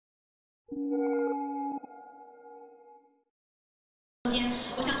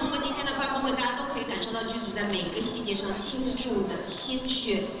我想通过今天的发布会，大家都可以感受到剧组在每个细节上倾注的心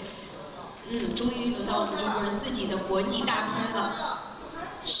血。终于轮到我们中国人自己的国际大片了。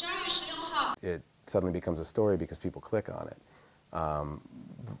12月16号。It suddenly becomes a story because people click on it.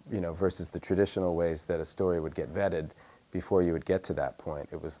 Versus the traditional ways that a story would get vetted before you would get to that point.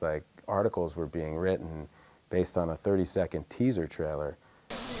 It was like articles were being written based on a 30-second teaser trailer.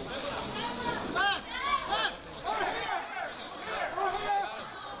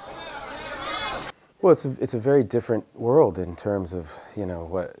 Well, it's a very different world in terms of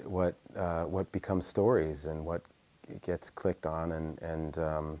what becomes stories and what gets clicked on, and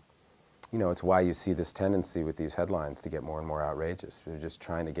it's why you see this tendency with these headlines to get more and more outrageous. They're just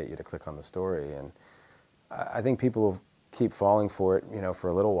trying to get you to click on the story, and I think people will keep falling for it, for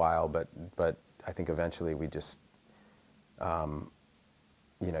a little while, but I think eventually we just,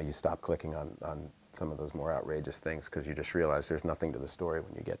 you stop clicking on some of those more outrageous things because you just realize there's nothing to the story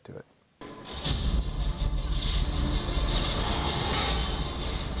when you get to it.